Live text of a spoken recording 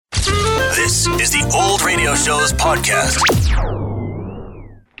This is the Old Radio Show's podcast.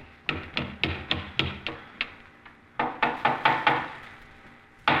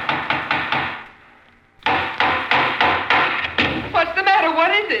 What's the matter?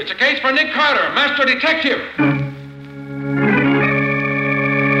 What is it? It's a case for Nick Carter, master detective.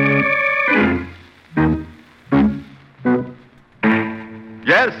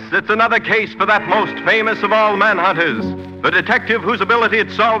 Yes, it's another case for that most famous of all manhunters, the detective whose ability at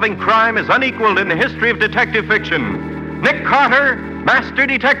solving crime is unequaled in the history of detective fiction. Nick Carter, Master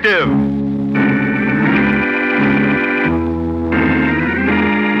Detective.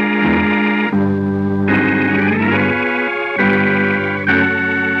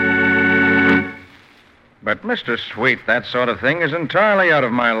 But, Mr. Sweet, that sort of thing is entirely out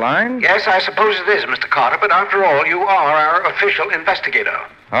of my line. Yes, I suppose it is, Mr. Carter, but after all, you are our official investigator.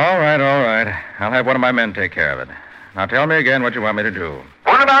 All right. I'll have one of my men take care of it. Now tell me again what you want me to do.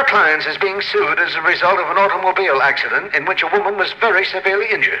 One of our clients is being sued as a result of an automobile accident in which a woman was very severely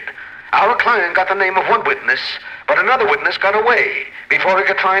injured. Our client got the name of one witness, but another witness got away before he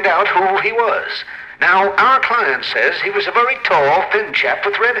could find out who he was. Now, our client says he was a very tall, thin chap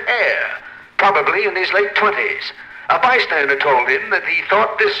with red hair, probably in his late 20s. A bystander told him that he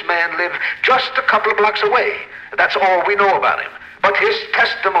thought this man lived just a couple of blocks away. That's all we know about him. But his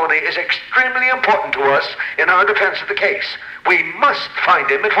testimony is extremely important to us in our defense of the case. We must find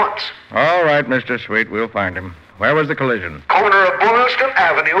him at once. All right, Mr. Sweet, we'll find him. Where was the collision? Corner of Boylston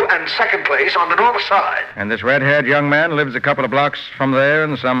Avenue and 2nd Place on the north side. And this red-haired young man lives a couple of blocks from there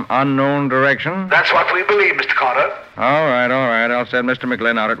in some unknown direction? That's what we believe, Mr. Carter. All right. I'll send Mr.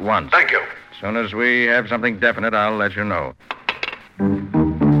 McGlynn out at once. Thank you. As soon as we have something definite, I'll let you know.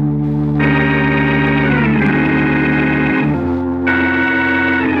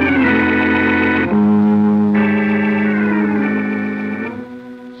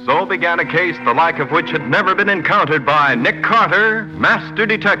 So began a case the like of which had never been encountered by Nick Carter, Master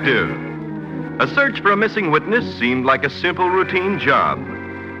Detective. A search for a missing witness seemed like a simple routine job.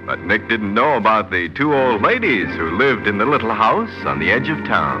 But Nick didn't know about the two old ladies who lived in the little house on the edge of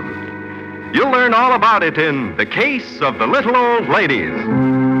town. You'll learn all about it in The Case of the Little Old Ladies.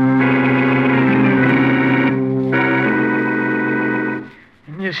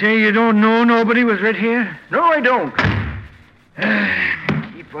 You say you don't know nobody with red hair? No, I don't.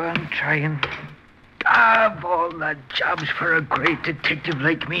 Keep on trying. Of all the jobs for a great detective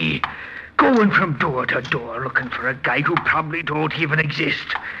like me, going from door to door looking for a guy who probably don't even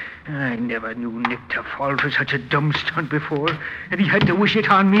exist. I never knew Nick to fall for such a dumb stunt before, and he had to wish it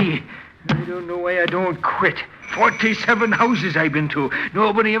on me. I don't know why I don't quit. 47 houses I've been to.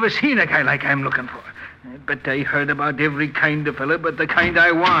 Nobody ever seen a guy like I'm looking for. I bet I heard about every kind of fella but the kind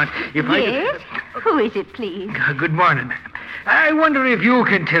I want. Yes? Who is it, please? Good morning, ma'am. I wonder if you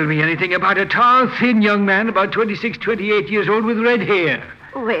can tell me anything about a tall, thin young man about 26, 28 years old with red hair.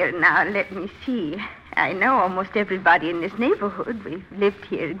 Well, now, let me see. I know almost everybody in this neighborhood. We've lived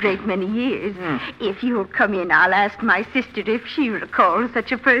here a great many years. If you'll come in, I'll ask my sister if she recalls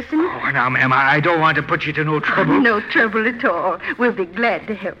such a person. Oh, now, ma'am, I don't want to put you to no trouble. No trouble at all. We'll be glad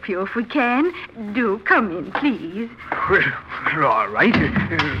to help you if we can. Do come in, please. Well, all right.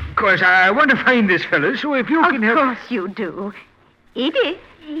 Of course, I want to find this fellow, so if you can help... Of course you do. Edith?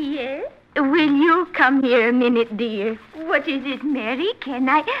 Yes? Will you come here a minute, dear? What is it, Mary? Can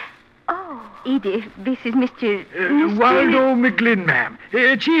I... Oh, Edith, this is Mr. Waldo McGlynn, ma'am.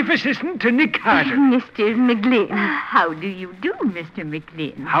 Chief Assistant to Nick Carter. Mr. McGlynn. How do you do, Mr.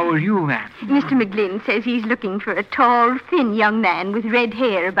 McGlynn? How are you, ma'am? Mr. McGlynn says he's looking for a tall, thin young man with red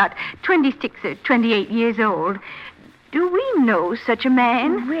hair, about 26 or 28 years old. Do we know such a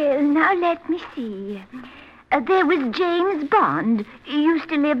man? Well, now let me see. There was James Bond. He used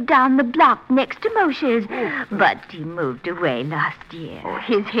to live down the block next to Moshe's, but he moved away last year. Oh,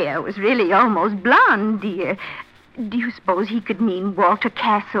 his hair was really almost blonde, dear. Do you suppose he could mean Walter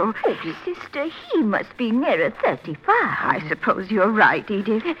Castle? Oh, sister, he must be nearer 35. I suppose you're right,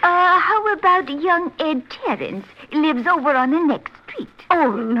 Edith. How about young Ed Terrence? He lives over on the next street.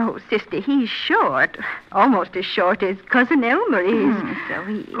 Oh, no, sister, he's short. Almost as short as Cousin Elmer is. So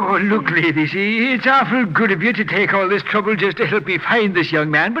he is. Oh, look, ladies, it's awful good of you to take all this trouble just to help me find this young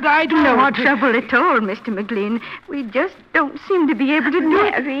man, but I don't want to... No trouble at all, Mr. McGlynn. We just don't seem to be able to do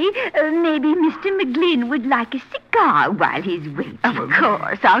it. Mary, maybe Mr. McGlynn would like a cigar while he's waiting. Of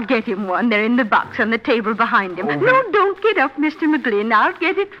course, I'll get him one. They're in the box on the table behind him. No, don't get up, Mr. McGlynn. I'll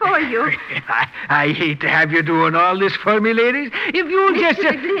get it for you. I hate to have you doing all this for me, ladies. If you'll just...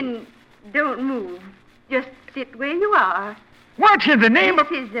 Mr. McGlynn, don't move. Just sit where you are. What in the name of...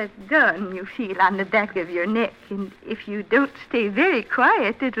 This is a gun you feel on the back of your neck, and if you don't stay very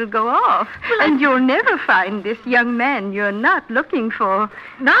quiet, it'll go off. And you'll never find this young man you're not looking for.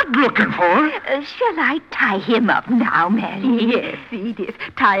 Not looking for? Shall I tie him up now, Mary? Yes, Edith.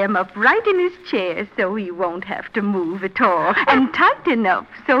 Tie him up right in his chair so he won't have to move at all. And tight enough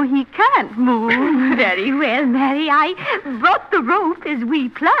so he can't move. Very well, Mary. I brought the rope as we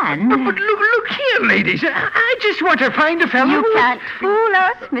planned. But look here, ladies. I just want to find a fellow. You can't fool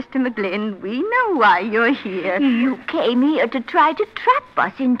us, Mr. McGlynn. We know why you're here. You came here to try to trap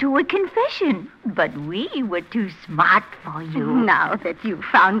us into a confession, but we were too smart for you. Now that you've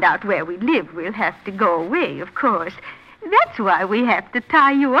found out where we live, we'll have to go away, of course. That's why we have to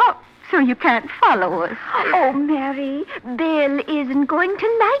tie you up, so you can't follow us. Oh, Mary, Bill isn't going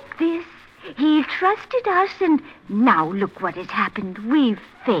to like this. He trusted us, and now look what has happened. We've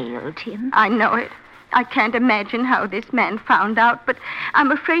failed him. I know it. I can't imagine how this man found out, but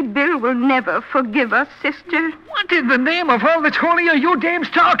I'm afraid Bill will never forgive us, sister. What in the name of all that's holy are you dames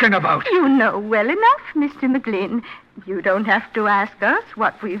talking about? You know well enough, Mr. McGlynn. You don't have to ask us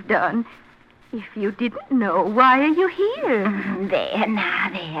what we've done. If you didn't know, why are you here?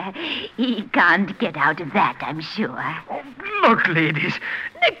 There. He can't get out of that, I'm sure. Oh, look, ladies,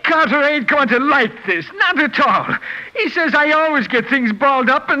 Nick Carter ain't going to like this, not at all. He says I always get things balled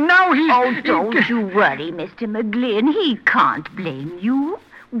up, and now he's... Oh, don't you worry, Mr. McGlynn. He can't blame you.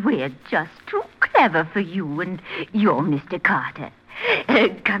 We're just too clever for you, and you're Mr. Carter.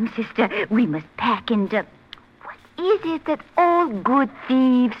 Come, sister, we must pack and... Is it that all good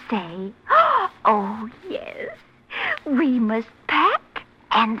thieves say? Oh, yes. We must pack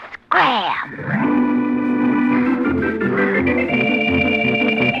and scram.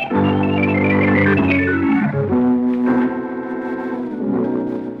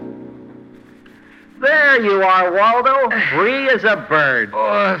 There you are, Waldo. Free as a bird.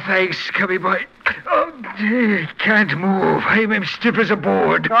 Oh, thanks, Cubby boy. Oh, can't move. I'm stiff as a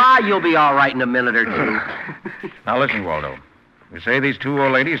board. You'll be all right in a minute or two. Now listen, Waldo. You say these two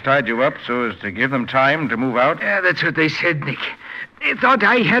old ladies tied you up so as to give them time to move out? Yeah, that's what they said, Nick. They thought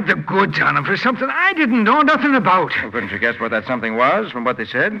I had the goods on them for something I didn't know nothing about. Well, couldn't you guess what that something was from what they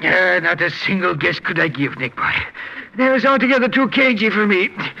said? Not a single guess could I give, Nick boy. They was altogether too cagey for me.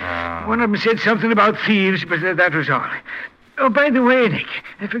 One of them said something about thieves, but that was all. Oh, by the way, Nick,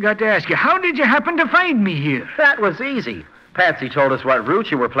 I forgot to ask you, how did you happen to find me here? That was easy. Patsy told us what route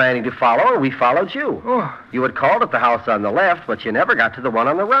you were planning to follow, and we followed you. Oh. You had called at the house on the left, but you never got to the one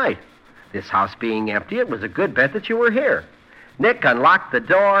on the right. This house being empty, it was a good bet that you were here. Nick unlocked the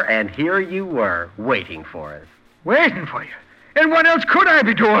door, and here you were, waiting for us. Waiting for you? And what else could I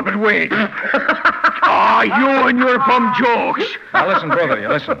be doing but wait? You and your bum jokes. Now listen, both of you,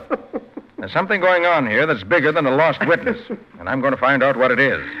 listen. There's something going on here that's bigger than a lost witness, and I'm going to find out what it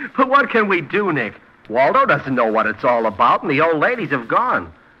is. But what can we do, Nick? Waldo doesn't know what it's all about, and the old ladies have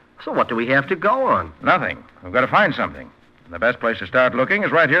gone. So what do we have to go on? Nothing. We've got to find something. And the best place to start looking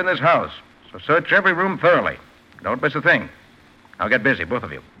is right here in this house. So search every room thoroughly. Don't miss a thing. Now get busy, both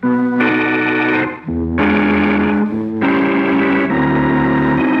of you.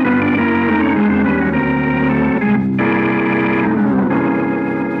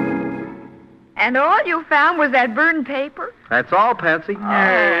 And all you found was that burned paper? That's all, Patsy.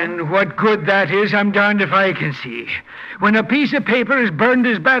 And what good that is, I'm darned if I can see. When a piece of paper is burned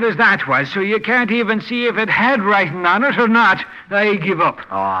as bad as that was, so you can't even see if it had writing on it or not, I give up.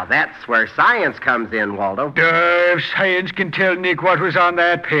 Oh, that's where science comes in, Waldo. If science can tell Nick what was on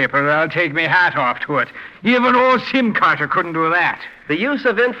that paper, I'll take my hat off to it. Even old Sim Carter couldn't do that. The use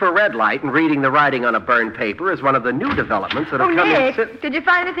of infrared light and reading the writing on a burned paper is one of the new developments that have come Nick, in... did you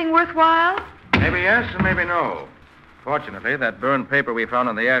find anything worthwhile? Maybe yes and maybe no. Fortunately, that burned paper we found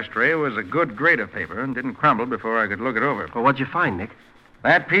on the ashtray was a good grade of paper and didn't crumble before I could look it over. Well, what'd you find, Nick?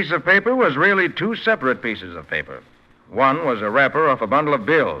 That piece of paper was really two separate pieces of paper. One was a wrapper off a bundle of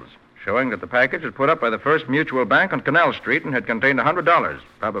bills, showing that the package was put up by the First Mutual Bank on Canal Street and had contained $100,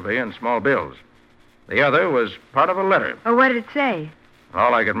 probably in small bills. The other was part of a letter. Oh, what did it say?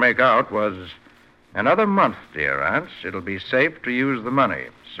 All I could make out was, "Another month, dear aunts. It'll be safe to use the money.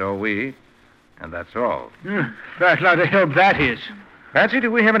 So we..." And that's all. That lot of help that is. Patsy,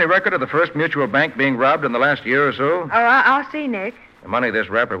 do we have any record of the First Mutual Bank being robbed in the last year or so? Oh, I'll see, Nick. The money this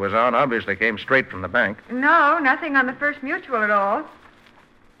wrapper was on obviously came straight from the bank. No, nothing on the First Mutual at all.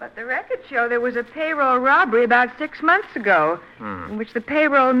 But the records show there was a payroll robbery about 6 months ago, in which the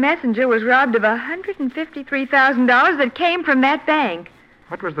payroll messenger was robbed of $153,000 that came from that bank.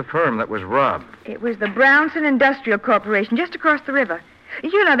 What was the firm that was robbed? It was the Brownson Industrial Corporation, just across the river.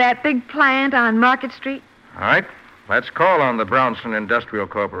 You know that big plant on Market Street? All right. Let's call on the Brownson Industrial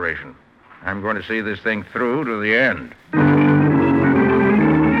Corporation. I'm going to see this thing through to the end.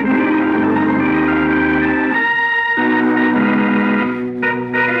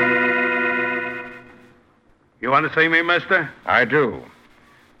 You want to see me, mister? I do.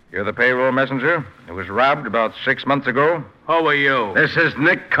 You're the payroll messenger who was robbed about 6 months ago? Who are you? This is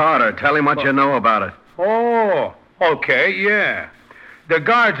Nick Carter. Tell him what you know about it. Oh, okay, yeah. The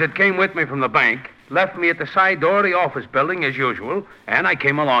guards that came with me from the bank left me at the side door of the office building as usual, and I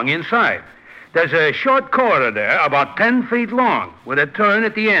came along inside. There's a short corridor there, about 10 feet long, with a turn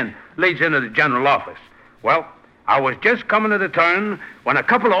at the end. Leads into the general office. Well, I was just coming to the turn when a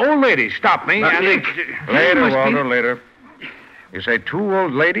couple of old ladies stopped me and... Later, Walter, later. You say 2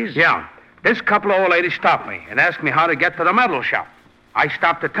 old ladies? Yeah. This couple of old ladies stopped me and asked me how to get to the metal shop. I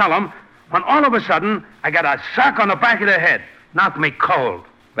stopped to tell them, when all of a sudden, I got a sock on the back of the head. Knocked me cold.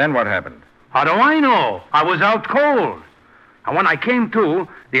 Then what happened? How do I know? I was out cold. And when I came to,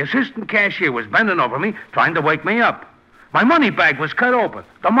 the assistant cashier was bending over me, trying to wake me up. My money bag was cut open.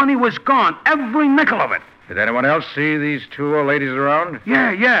 The money was gone, every nickel of it. Did anyone else see these 2 old ladies around?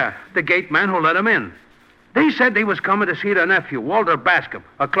 Yeah. The gate man who let them in. They said they was coming to see their nephew, Walter Bascom,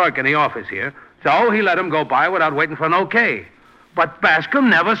 a clerk in the office here. So he let them go by without waiting for an okay. But Bascom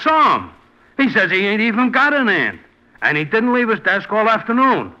never saw him. He says he ain't even got an aunt. And he didn't leave his desk all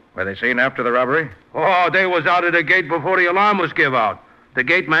afternoon. Were they seen after the robbery? Oh, they was out of the gate before the alarm was give out. The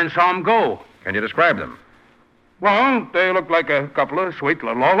gate man saw him go. Can you describe them? Well, they looked like a couple of sweet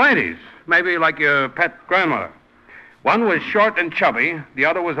little old ladies. Maybe like your pet grandmother. One was short and chubby. The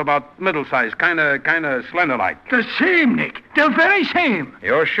other was about middle-sized, kind of slender-like. The same, Nick. The very same.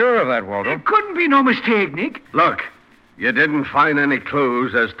 You're sure of that, Walter? There couldn't be no mistake, Nick. Look, you didn't find any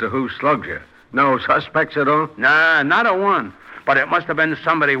clues as to who slugged you. No suspects at all? Nah, not a one. But it must have been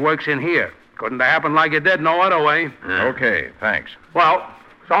somebody works in here. Couldn't have happened like it did no other way. Okay, thanks. Well,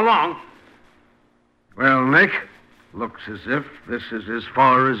 so long. Well, Nick, looks as if this is as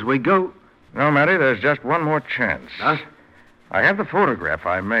far as we go. No, Matty, there's just one more chance. Huh? I have the photograph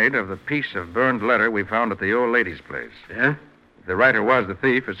I made of the piece of burned letter we found at the old lady's place. Yeah? If the writer was the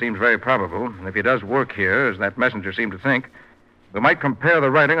thief, it seems very probable. And if he does work here, as that messenger seemed to think, we might compare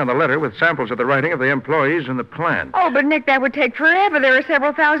the writing on the letter with samples of the writing of the employees in the plant. Oh, but, Nick, that would take forever. There are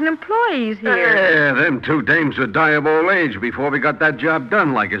several thousand employees here. Yeah, them 2 dames would die of old age before we got that job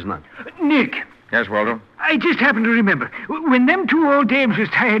done, like as not. Nick, Yes, Walter? I just happened to remember. When them 2 old dames was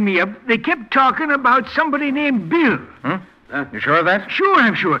tying me up, they kept talking about somebody named Bill. You sure of that? Sure,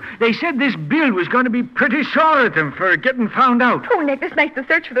 I'm sure. They said this Bill was going to be pretty sore at them for getting found out. Oh, Nick, this makes the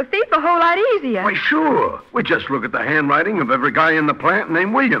search for the thief a whole lot easier. Why, sure. We just look at the handwriting of every guy in the plant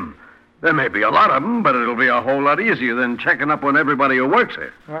named William. There may be a lot of them, but it'll be a whole lot easier than checking up on everybody who works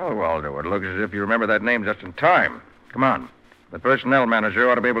here. Well, Walter, it looks as if you remember that name just in time. Come on. The personnel manager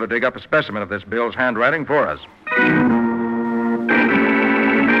ought to be able to dig up a specimen of this Bill's handwriting for us.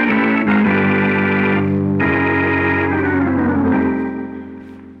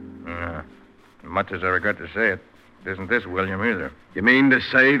 Much as I regret to say it, it isn't this William either. You mean to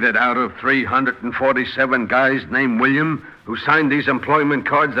say that out of 347 guys named William who signed these employment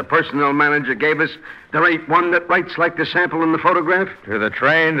cards the personnel manager gave us, there ain't one that writes like the sample in the photograph? To the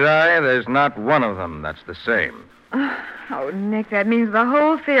trained eye, there's not one of them that's the same. Oh, Nick, that means the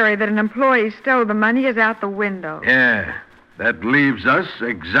whole theory that an employee stole the money is out the window. Yeah, that leaves us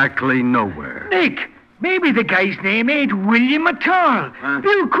exactly nowhere. Nick, maybe the guy's name ain't William at all.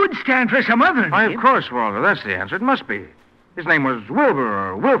 Bill could stand for some other name. Why, of course, Walter. That's the answer. It must be. His name was Wilbur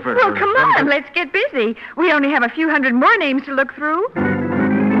or Wilfred. Well, or come something. on, let's get busy. We only have a few hundred more names to look through.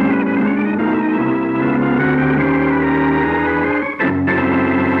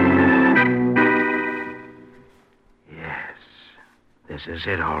 This is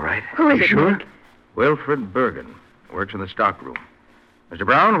it, all right. Who is You it, sure? Nick? Wilfred Bergen. Works in the stockroom. Mr.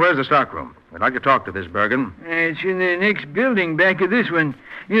 Brown, where's the stockroom? I'd like to talk to this Bergen. It's in the next building back of this one.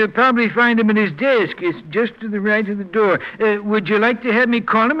 You'll probably find him at his desk. It's just to the right of the door. Would you like to have me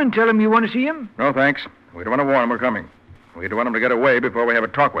call him and tell him you want to see him? No, thanks. We don't want to warn him we're coming. We don't want him to get away before we have a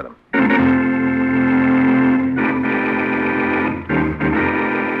talk with him.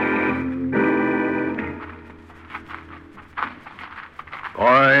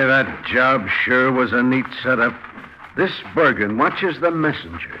 Boy, that job sure was a neat setup. This Bergen watches the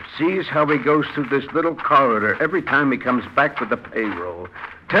messenger, sees how he goes through this little corridor every time he comes back with the payroll,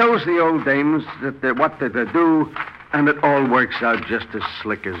 tells the old dames what they're to do, and it all works out just as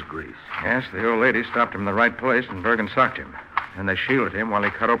slick as grease. Yes, the old lady stopped him in the right place, and Bergen socked him. And they shielded him while he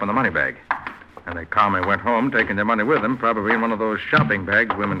cut open the money bag. And they calmly went home, taking their money with them, probably in one of those shopping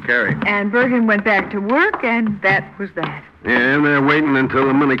bags women carry. And Bergen went back to work, and that was that. Yeah, and they're waiting until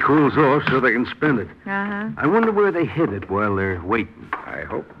the money cools off so they can spend it. Uh-huh. I wonder where they hid it while they're waiting. I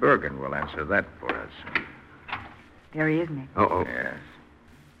hope Bergen will answer that for us. There he is, Nick. Uh-oh. Yes.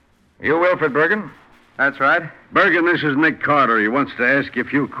 You Wilfred Bergen? That's right. Bergen, this is Nick Carter. He wants to ask you a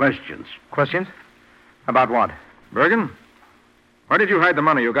few questions. Questions? About what? Bergen? Where did you hide the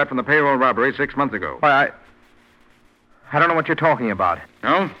money you got from the payroll robbery 6 months ago? Why, I don't know what you're talking about.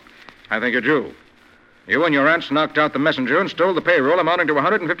 No? I think you do. You and your aunts knocked out the messenger and stole the payroll amounting to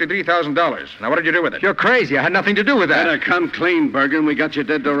 $153,000. Now, what did you do with it? You're crazy. I had nothing to do with that. Better come clean, Bergen. We got you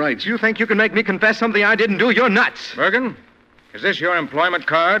dead to rights. You think you can make me confess something I didn't do? You're nuts. Bergen? Is this your employment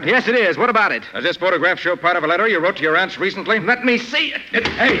card? Yes, it is. What about it? Does this photograph show part of a letter you wrote to your aunts recently? Let me see it.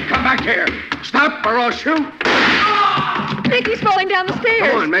 Hey, come back here. Stop or I'll shoot. Nick, he's falling down the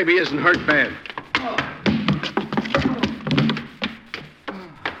stairs. Come on, maybe he isn't hurt bad.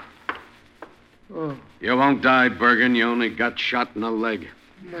 You won't die, Bergen. You only got shot in the leg.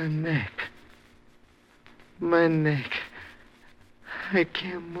 My neck. My neck. I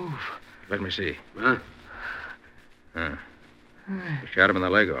can't move. Let me see. Huh? You shot him in the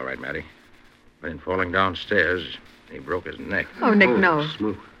leg, all right, Matty. But in falling downstairs, he broke his neck. Oh, Nick, no.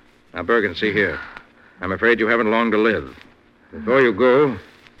 Smooth. Now, Bergen, see here. I'm afraid you haven't long to live. Before you go,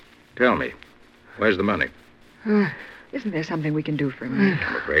 tell me, where's the money? Isn't there something we can do for him?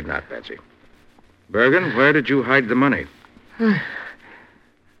 I'm afraid not, Patsy. Bergen, where did you hide the money? I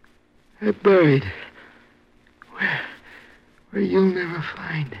buried it. Where you'll never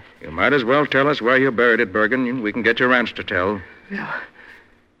find it. You might as well tell us where you buried it, Bergen, and we can get your aunts to tell.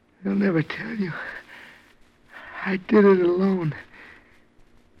 They'll never tell you. I did it alone.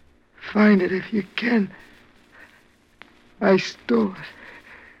 Find it if you can. I stole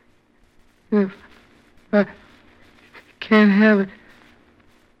it. If I can't have it,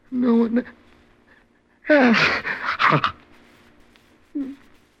 no one else.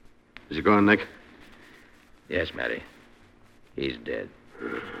 Is he gone, Nick? Yes, Matty. He's dead.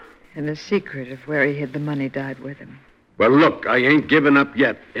 And the secret of where he hid the money died with him. Well, look, I ain't given up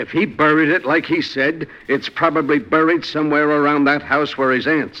yet. If he buried it like he said, it's probably buried somewhere around that house where his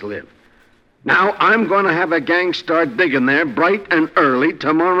aunts live. Now, I'm going to have a gang start digging there bright and early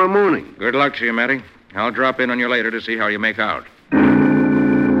tomorrow morning. Good luck to you, Matty. I'll drop in on you later to see how you make out.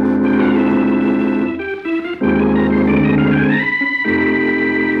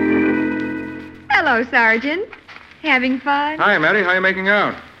 Hello, Sergeant. Having fun? Hi, Matty. How you making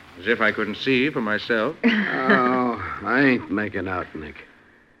out? As if I couldn't see for myself. Oh, I ain't making out, Nick.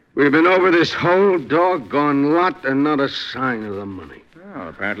 We've been over this whole doggone lot and not a sign of the money. Well,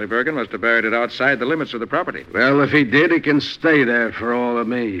 apparently Bergen must have buried it outside the limits of the property. Well, if he did, he can stay there for all of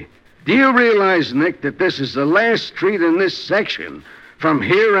me. Do you realize, Nick, that this is the last street in this section? From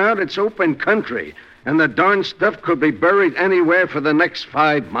here out, it's open country, and the darn stuff could be buried anywhere for the next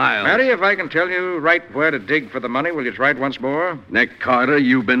 5 miles. Matty, if I can tell you right where to dig for the money, will you try it once more? Nick Carter,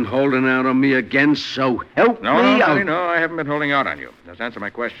 you've been holding out on me again, so help No, me. Matty, no, I haven't been holding out on you. Just answer my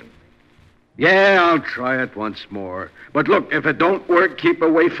question. Yeah, I'll try it once more. But look, if it don't work, keep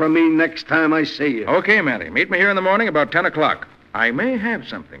away from me next time I see you. Okay, Matty. Meet me here in the morning about 10 o'clock. I may have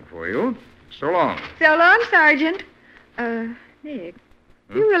something for you. So long. So long, Sergeant. Nick,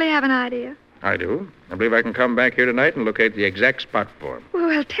 you really have an idea? I do. I believe I can come back here tonight and locate the exact spot for him.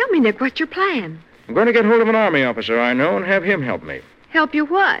 Well, tell me, Nick, what's your plan? I'm going to get hold of an Army officer I know and have him help me. Help you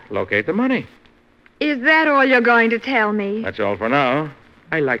what? Locate the money. Is that all you're going to tell me? That's all for now.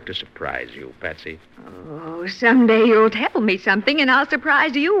 I like to surprise you, Patsy. Oh, someday you'll tell me something and I'll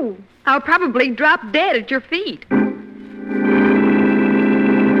surprise you. I'll probably drop dead at your feet.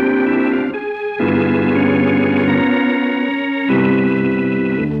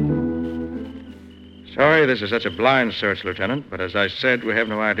 Sorry this is such a blind search, Lieutenant, but as I said, we have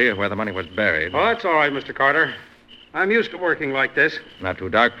no idea where the money was buried. Oh, that's all right, Mr. Carter. I'm used to working like this. Not too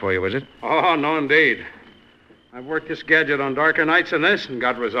dark for you, is it? Oh, no, indeed. I've worked this gadget on darker nights than this and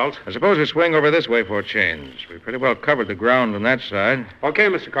got results. I suppose we swing over this way for a change. We pretty well covered the ground on that side. Okay,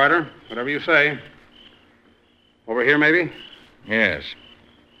 Mr. Carter. Whatever you say. Over here, maybe? Yes.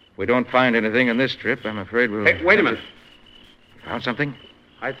 If we don't find anything in this strip, I'm afraid we'll... Hey, wait a minute. Found something?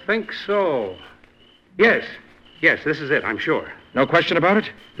 I think so. Yes, this is it, I'm sure. No question about it?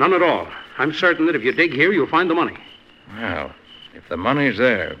 None at all. I'm certain that if you dig here, you'll find the money. Well, if the money's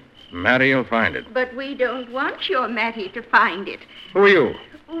there, Matty will find it. But we don't want your Matty to find it. Who are you?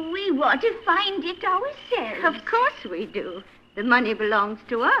 We want to find it ourselves. Of course we do. The money belongs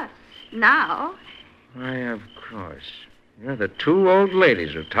to us. Now. Why, of course. Yeah, the two old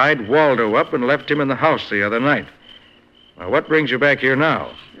ladies who tied Waldo up and left him in the house the other night. Well, what brings you back here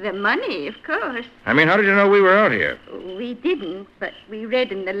now? The money, of course. I mean, how did you know we were out here? We didn't, but we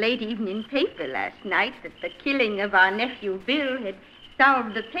read in the late evening paper last night that the killing of our nephew Bill had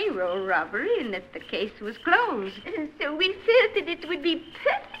solved the payroll robbery and that the case was closed. So we felt that it would be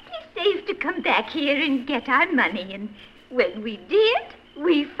perfectly safe to come back here and get our money. And when we did,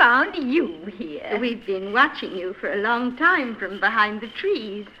 we found you here. We've been watching you for a long time from behind the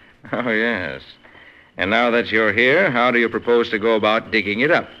trees. Oh, yes. And now that you're here, how do you propose to go about digging it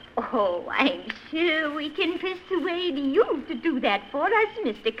up? Oh, I'm sure we can persuade you to do that for us,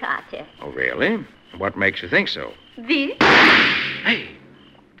 Mr. Carter. Oh, really? What makes you think so? This? Hey,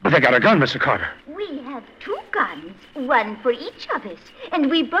 they got a gun, Mr. Carter. We have 2 guns, one for each of us, and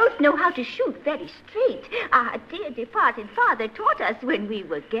we both know how to shoot very straight. Our dear departed father taught us when we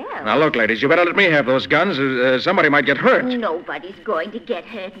were girls. Now, look, ladies, you better let me have those guns. Somebody might get hurt. Nobody's going to get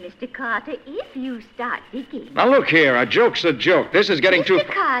hurt, Mr. Carter, if you start digging. Now, look here. A joke's a joke. This is getting too...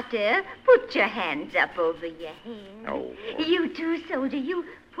 Mr. Carter, put your hands up over your head. Oh. You too, soldier, you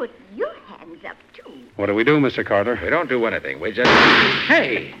put your hands up, too. What do we do, Mr. Carter? We don't do anything. We just...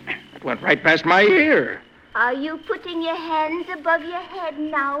 Hey! It went right past my ear. Are you putting your hands above your head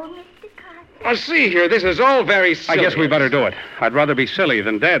now, Mr. Carter? Now, see here. This is all very silly. I guess we better do it. I'd rather be silly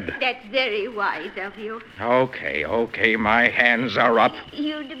than dead. That's very wise of you. Okay. My hands are up.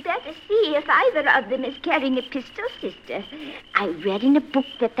 You'd better see if either of them is carrying a pistol, sister. I read in a book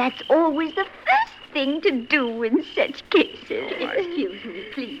that that's always the first thing to do in such cases. Excuse me,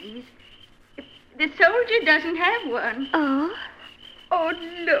 please. The soldier doesn't have one. Oh? Oh,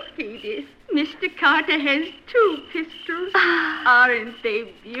 look, Edith. Mr. Carter has 2 pistols. Aren't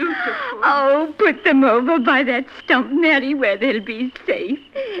they beautiful? Oh, put them over by that stump, Mary, where they'll be safe.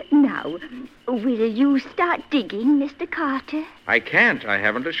 Now, will you start digging, Mr. Carter? I can't. I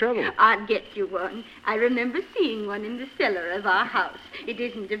haven't a shovel. I'll get you one. I remember seeing one in the cellar of our house. It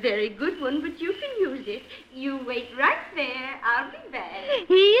isn't a very good one, but you can use it. You wait right there. I'll be back.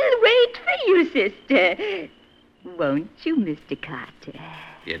 He'll wait for you, sister. Won't you, Mr. Carter?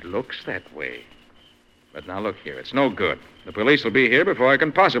 It looks that way. But now, look here. It's no good. The police will be here before I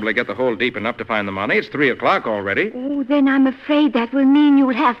can possibly get the hole deep enough to find the money. It's 3 o'clock already. Oh, then I'm afraid that will mean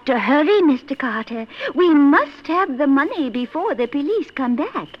you'll have to hurry, Mr. Carter. We must have the money before the police come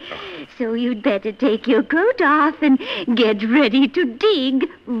back. So you'd better take your coat off and get ready to dig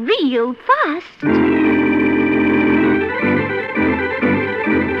real fast.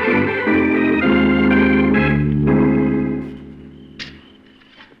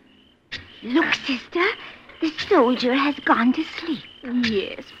 Look, sister, the soldier has gone to sleep.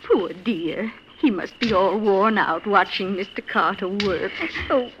 Yes, poor dear. He must be all worn out watching Mr. Carter work.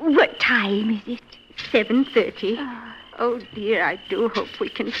 Oh, what time is it? 7:30. Oh, dear, I do hope we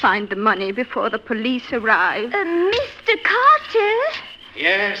can find the money before the police arrive. Mr. Carter?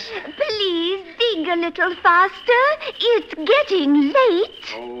 Yes? Please dig a little faster. It's getting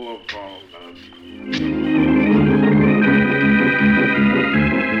late. Oh, Paul.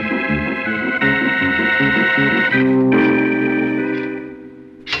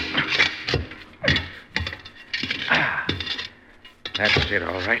 That's it,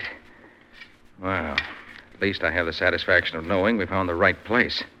 all right. Well, at least I have the satisfaction of knowing we found the right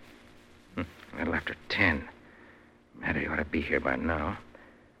place. A little after 10. Matty ought to be here by now.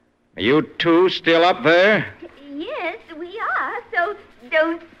 Are you two still up there? Yes, we are, so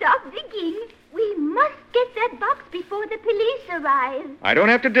don't stop digging. We must get that box before the police arrive. I don't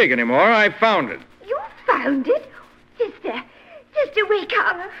have to dig anymore. I found it. You found it? Sister, wake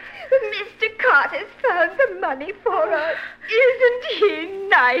up. Mr. Carter's found the money for us. Isn't he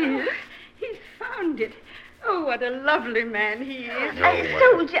nice? He's found it. Oh, what a lovely man he is.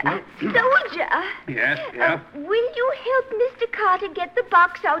 Soldier. Yes, yeah? Will you help Mr. Carter get the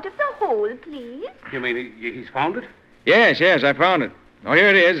box out of the hole, please? You mean he's found it? Yes, I found it. Oh, here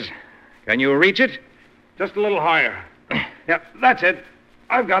it is. Can you reach it? Just a little higher. Yeah, that's it.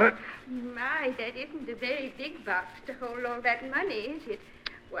 I've got it. My, that isn't a very big box to hold all that money, is it?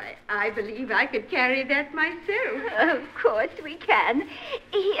 Why, I believe I could carry that myself. Of course we can.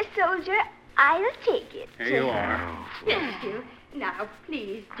 Here, soldier, I'll take it. Here you are. Thank you. Now,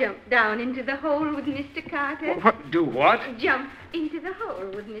 please jump down into the hole with Mr. Carter. What? Do what? Jump into the hole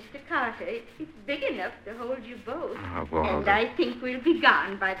with Mr. Carter. It's big enough to hold you both. Oh, well, and I think we'll be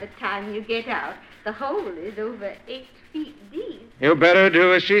gone by the time you get out. The hole is over 8 feet deep. You better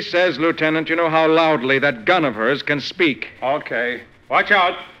do as she says, Lieutenant. You know how loudly that gun of hers can speak. Okay. Watch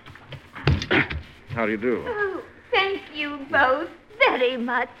out. How do you do? Oh, thank you both very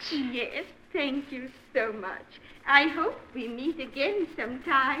much. Yes, thank you so much. I hope we meet again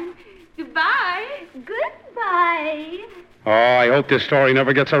sometime. Goodbye. Goodbye. Oh, I hope this story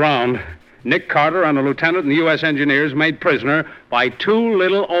never gets around. Nick Carter and a lieutenant in the U.S. Engineers made prisoner by 2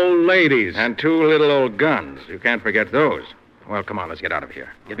 little old ladies. And 2 little old guns. You can't forget those. Well, come on, let's get out of here.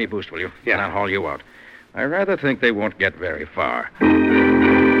 Give me a boost, will you? Yeah. And I'll haul you out. I rather think they won't get very far.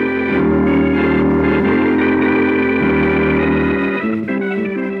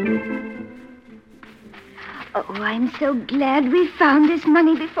 Oh, I'm so glad we found this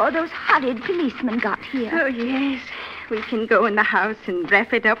money before those horrid policemen got here. Oh, yes. We can go in the house and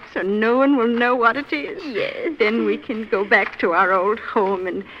wrap it up so no one will know what it is. Yes. Then we can go back to our old home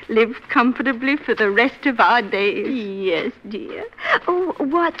and live comfortably for the rest of our days. Yes, dear. Oh,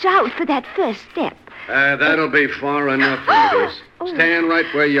 watch out for that first step. That'll be far enough, ladies. Stand right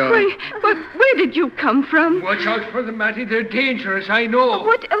where you are. Where did you come from? Watch out for them, Matty. They're dangerous, I know.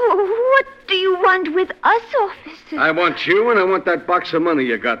 What do you want with us, officer? I want you, and I want that box of money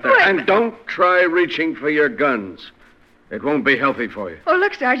you got there. And don't try reaching for your guns. It won't be healthy for you. Oh,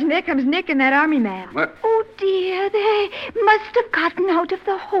 look, Sergeant, there comes Nick and that army man. What? Oh, dear, they must have gotten out of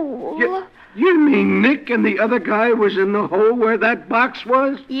the hole. You mean Nick and the other guy was in the hole where that box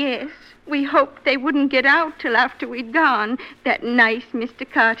was? Yes. We hoped they wouldn't get out till after we'd gone. That nice Mr.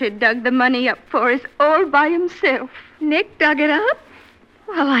 Carter dug the money up for us all by himself. Nick dug it up?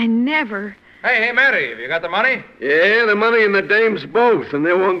 Well, I never. Hey, Matty, have you got the money? Yeah, the money and the dames both, and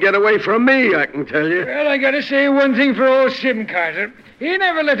they won't get away from me, I can tell you. Well, I gotta say one thing for old Sim Carter. He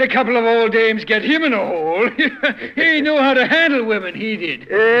never let a couple of old dames get him in a hole. He knew how to handle women, he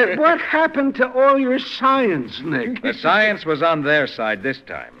did. What happened to all your science, Nick? The science was on their side this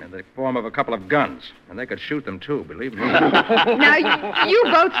time, in the form of a couple of guns. And they could shoot them, too, believe me. Now, you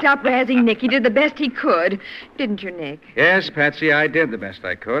both stop razzing Nick. He did the best he could. Didn't you, Nick? Yes, Patsy, I did the best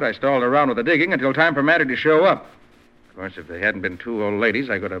I could. I stalled around with the digging until time for Matty to show up. Of course, if they hadn't been 2 old ladies,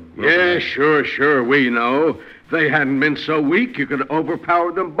 I could have... Yeah, sure, we know. If they hadn't been so weak, you could have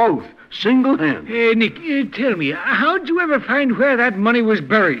overpowered them both, single-handed. Hey, Nick, tell me, how'd you ever find where that money was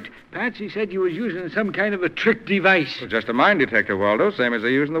buried? Patsy said you was using some kind of a trick device. Well, just a mine detector, Waldo, same as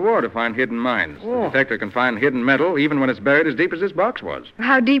they use in the war to find hidden mines. Oh. The detector can find hidden metal even when it's buried as deep as this box was.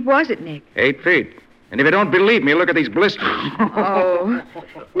 How deep was it, Nick? 8 feet. And if you don't believe me, look at these blisters. Oh.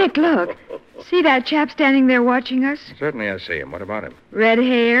 Nick, look. See that chap standing there watching us? Certainly I see him. What about him? Red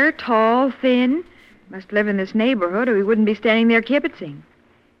hair, tall, thin. Must live in this neighborhood or he wouldn't be standing there kibitzing.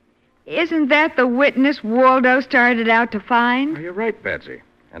 Isn't that the witness Waldo started out to find? Oh, you're right, Patsy.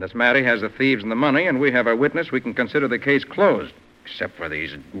 And as Matty has the thieves and the money, and we have our witness, we can consider the case closed. Except for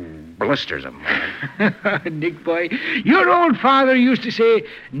these blisters of mine. Nick, boy, your old father used to say,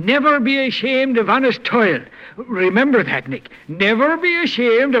 never be ashamed of honest toil. Remember that, Nick. Never be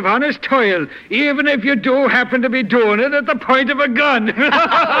ashamed of honest toil, even if you do happen to be doing it at the point of a gun.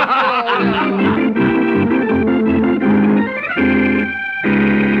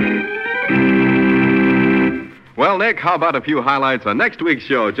 Well, Nick, how about a few highlights on next week's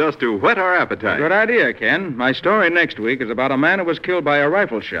show just to whet our appetite? Good idea, Ken. My story next week is about a man who was killed by a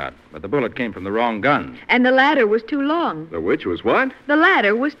rifle shot, but the bullet came from the wrong gun. And the ladder was too long. The which was what? The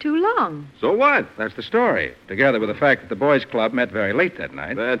ladder was too long. So what? That's the story, together with the fact that the boys' club met very late that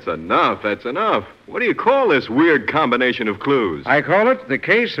night. That's enough. What do you call this weird combination of clues? I call it the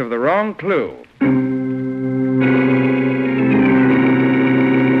case of the wrong clue.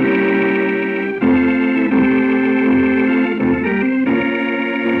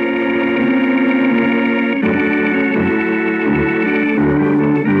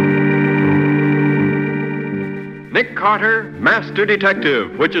 Nick Carter, Master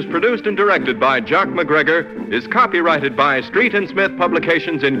Detective, which is produced and directed by Jock McGregor, is copyrighted by Street and Smith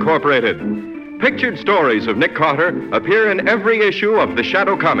Publications, Incorporated. Pictured stories of Nick Carter appear in every issue of the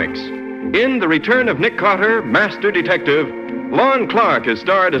Shadow Comics. In The Return of Nick Carter, Master Detective, Lon Clark is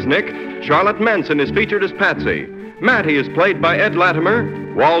starred as Nick, Charlotte Manson is featured as Patsy, Matty is played by Ed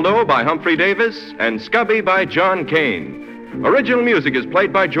Latimer, Waldo by Humphrey Davis, and Scubby by John Kane. Original music is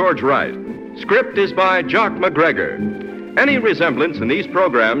played by George Wright. Script is by Jock McGregor. Any resemblance in these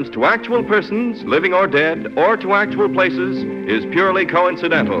programs to actual persons, living or dead, or to actual places is purely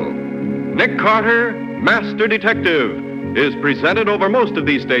coincidental. Nick Carter, Master Detective, is presented over most of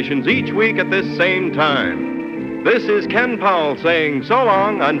these stations each week at this same time. This is Ken Powell saying so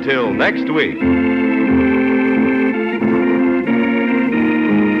long until next week.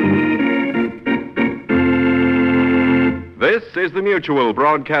 This is the Mutual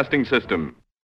Broadcasting System.